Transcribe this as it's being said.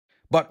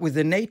But with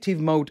the native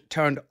mode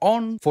turned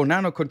on for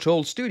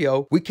nanoKONTROL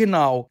Studio, we can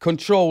now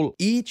control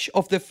each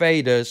of the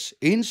faders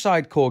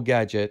inside KORG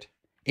Gadget,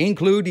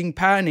 including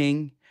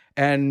panning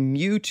and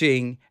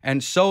muting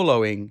and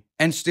soloing,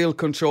 and still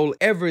control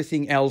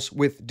everything else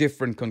with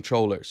different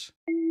controllers.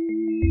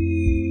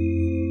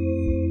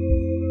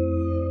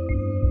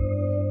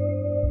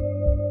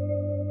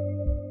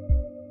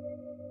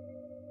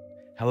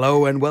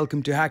 Hello and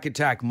welcome to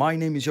haQ. My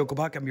name is Jakob,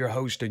 I'm your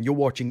host and you're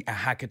watching a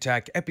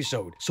haQ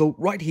episode. So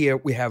right here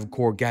we have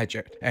KORG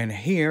Gadget, and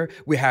here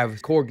we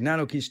have KORG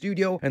nanoKEY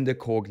Studio and the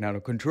KORG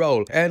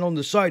nanoKONTROL. And on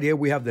the side here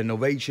we have the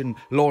Novation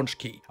launch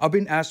key. I've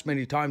been asked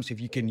many times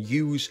if you can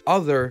use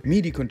other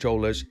MIDI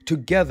controllers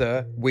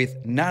together with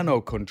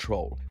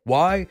nanoKONTROL.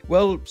 Why?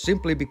 Well,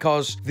 simply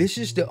because this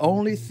is the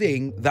only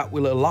thing that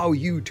will allow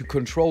you to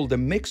control the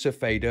mixer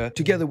fader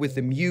together with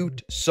the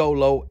mute,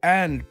 solo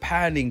and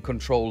panning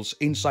controls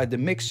inside the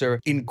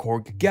mixer in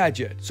KORG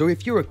Gadget. So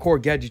if you're a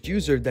KORG Gadget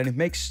user, then it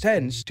makes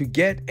sense to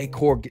get a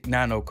KORG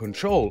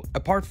nanoKONTROL.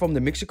 Apart from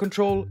the mixer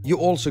control, you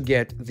also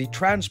get the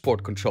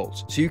transport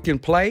controls. So you can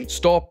play,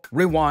 stop,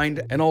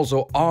 rewind, and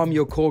also arm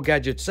your KORG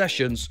Gadget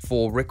sessions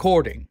for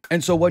recording.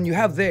 And so when you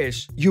have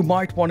this, you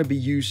might want to be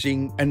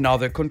using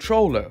another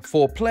controller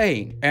for playing.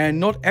 And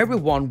not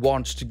everyone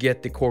wants to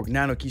get the KORG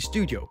nanoKEY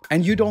Studio,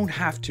 and you don't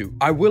have to.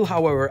 I will,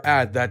 however,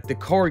 add that the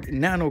KORG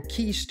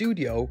nanoKEY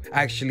Studio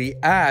actually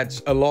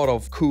adds a lot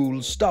of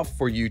cool stuff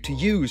for you to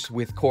use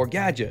with KORG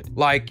Gadget,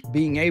 like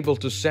being able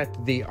to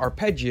set the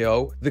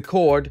arpeggio, the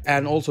chord,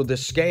 and also the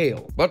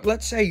scale. But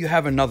let's say you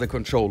have another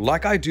control,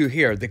 like I do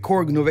here, the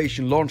KORG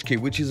Novation launch key,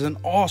 which is an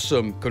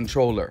awesome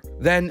controller.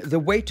 Then the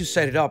way to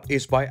set it up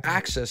is by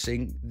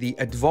accessing the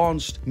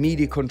advanced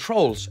MIDI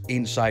controls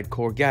inside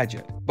KORG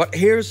Gadget. But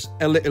here's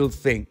a little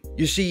thing.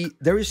 You see,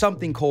 there is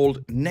something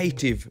called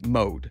native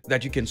mode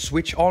that you can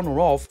switch on or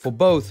off for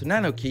both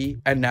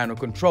nanoKEY and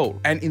nanoKONTROL.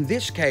 And in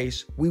this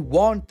case, we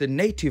want the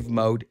native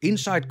mode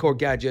inside KORG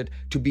Gadget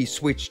to be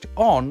switched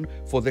on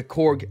for the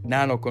KORG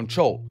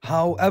nanoKONTROL.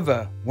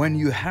 However, when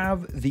you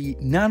have the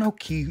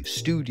nanoKEY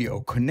Studio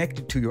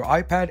connected to your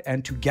iPad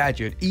and to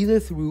Gadget, either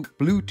through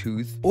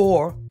Bluetooth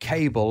or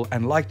cable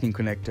and lightning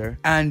connector,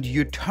 and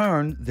you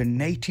turn the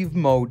native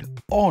mode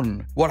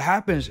on, what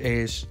happens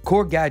is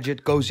KORG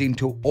Gadget goes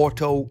into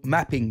auto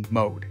mapping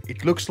mode.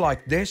 It looks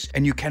like this,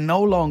 and you can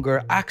no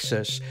longer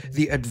access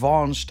the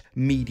advanced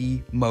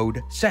MIDI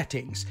mode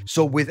settings.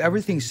 So with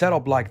everything set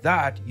up like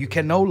that, you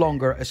can no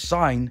longer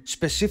assign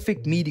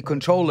specific MIDI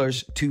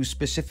controllers to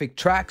specific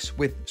tracks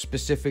with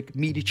specific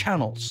MIDI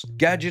channels.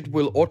 Gadget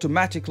will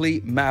automatically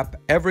map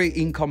every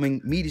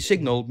incoming MIDI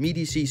signal,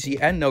 MIDI CC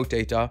and note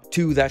data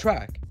to that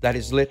track that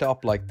is lit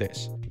up like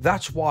this.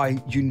 That's why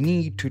you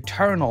need to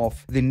turn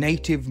off the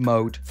native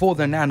mode for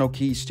the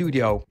nanoKEY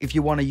Studio if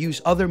you want to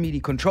use other MIDI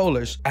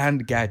controllers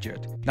and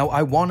Gadget. Now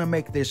I want to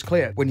make this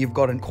clear. When you've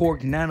got a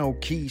KORG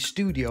nanoKEY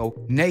Studio,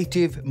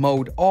 native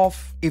mode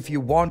off if you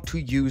want to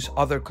use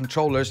other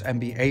controllers and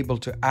be able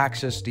to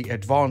access the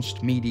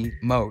advanced MIDI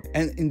mode.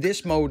 And in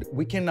this mode,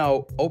 we can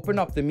now open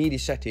up the MIDI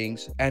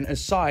settings and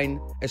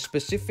assign a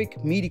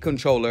specific MIDI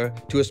controller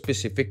to a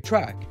specific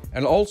track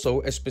and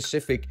also a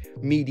specific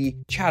MIDI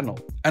channel.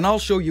 And I'll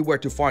show you where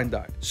to find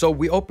that. So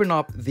we open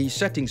up the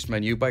settings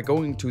menu by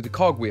going to the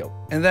cogwheel,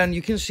 and then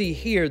you can see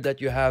here that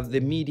you have the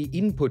MIDI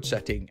input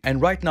setting,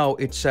 and right now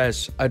it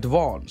says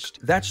advanced.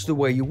 That's the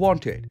way you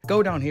want it.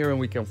 Go down here and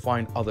we can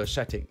find other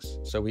settings.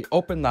 So we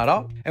open that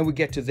up and we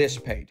get to this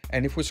page,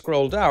 and if we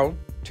scroll down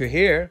to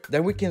here,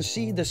 then we can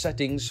see the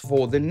settings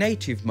for the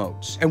native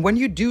modes. And when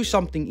you do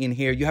something in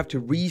here, you have to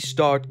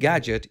restart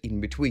Gadget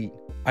in between.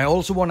 I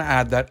also want to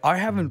add that I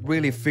haven't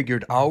really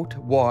figured out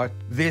what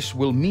this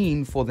will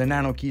mean for the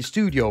nanoKEY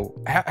Studio,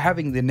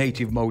 having the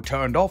native mode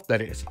turned off,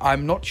 that is.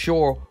 I'm not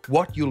sure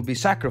what you'll be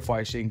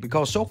sacrificing,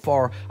 because so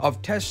far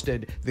I've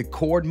tested the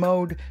chord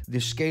mode, the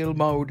scale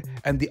mode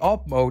and the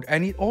up mode,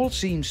 and it all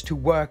seems to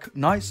work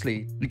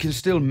nicely. You can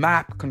still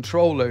map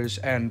controllers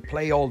and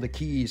play all the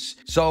keys.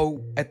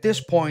 So at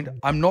this point,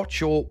 I'm not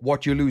sure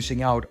what you're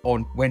losing out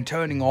on when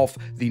turning off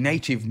the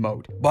native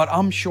mode, but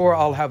I'm sure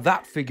I'll have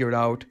that figured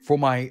out for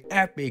my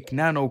epic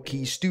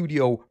nanoKEY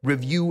Studio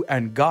review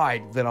and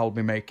guide that I'll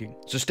be making.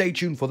 So stay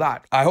tuned for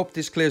that. I hope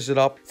this clears it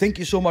up. Thank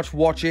you so much for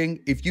watching.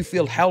 If you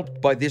feel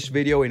helped by this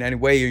video in any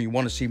way and you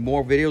want to see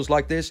more videos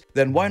like this,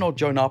 then why not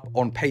join up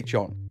on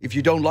Patreon? If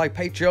you don't like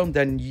Patreon,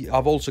 then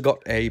I've also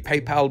got a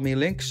PayPal me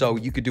link, so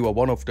you could do a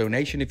one-off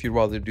donation if you'd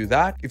rather do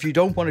that. If you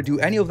don't want to do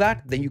any of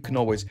that, then you can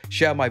always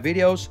share my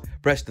videos,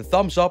 press the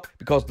thumbs up,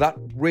 because that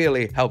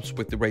really helps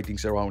with the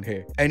ratings around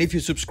here. And if you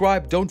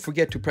subscribe, don't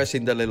forget to press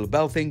in the little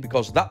bell thing,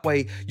 because that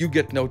way you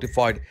get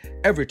notified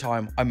every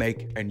time I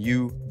make a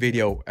new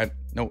video. And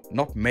no,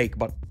 not make,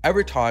 but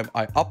every time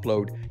I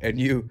upload a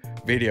new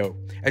video.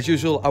 As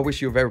usual, I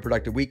wish you a very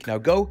productive week. Now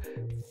go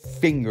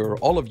finger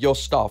all of your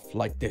stuff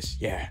like this,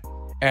 yeah,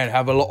 and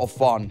have a lot of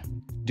fun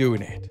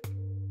doing it.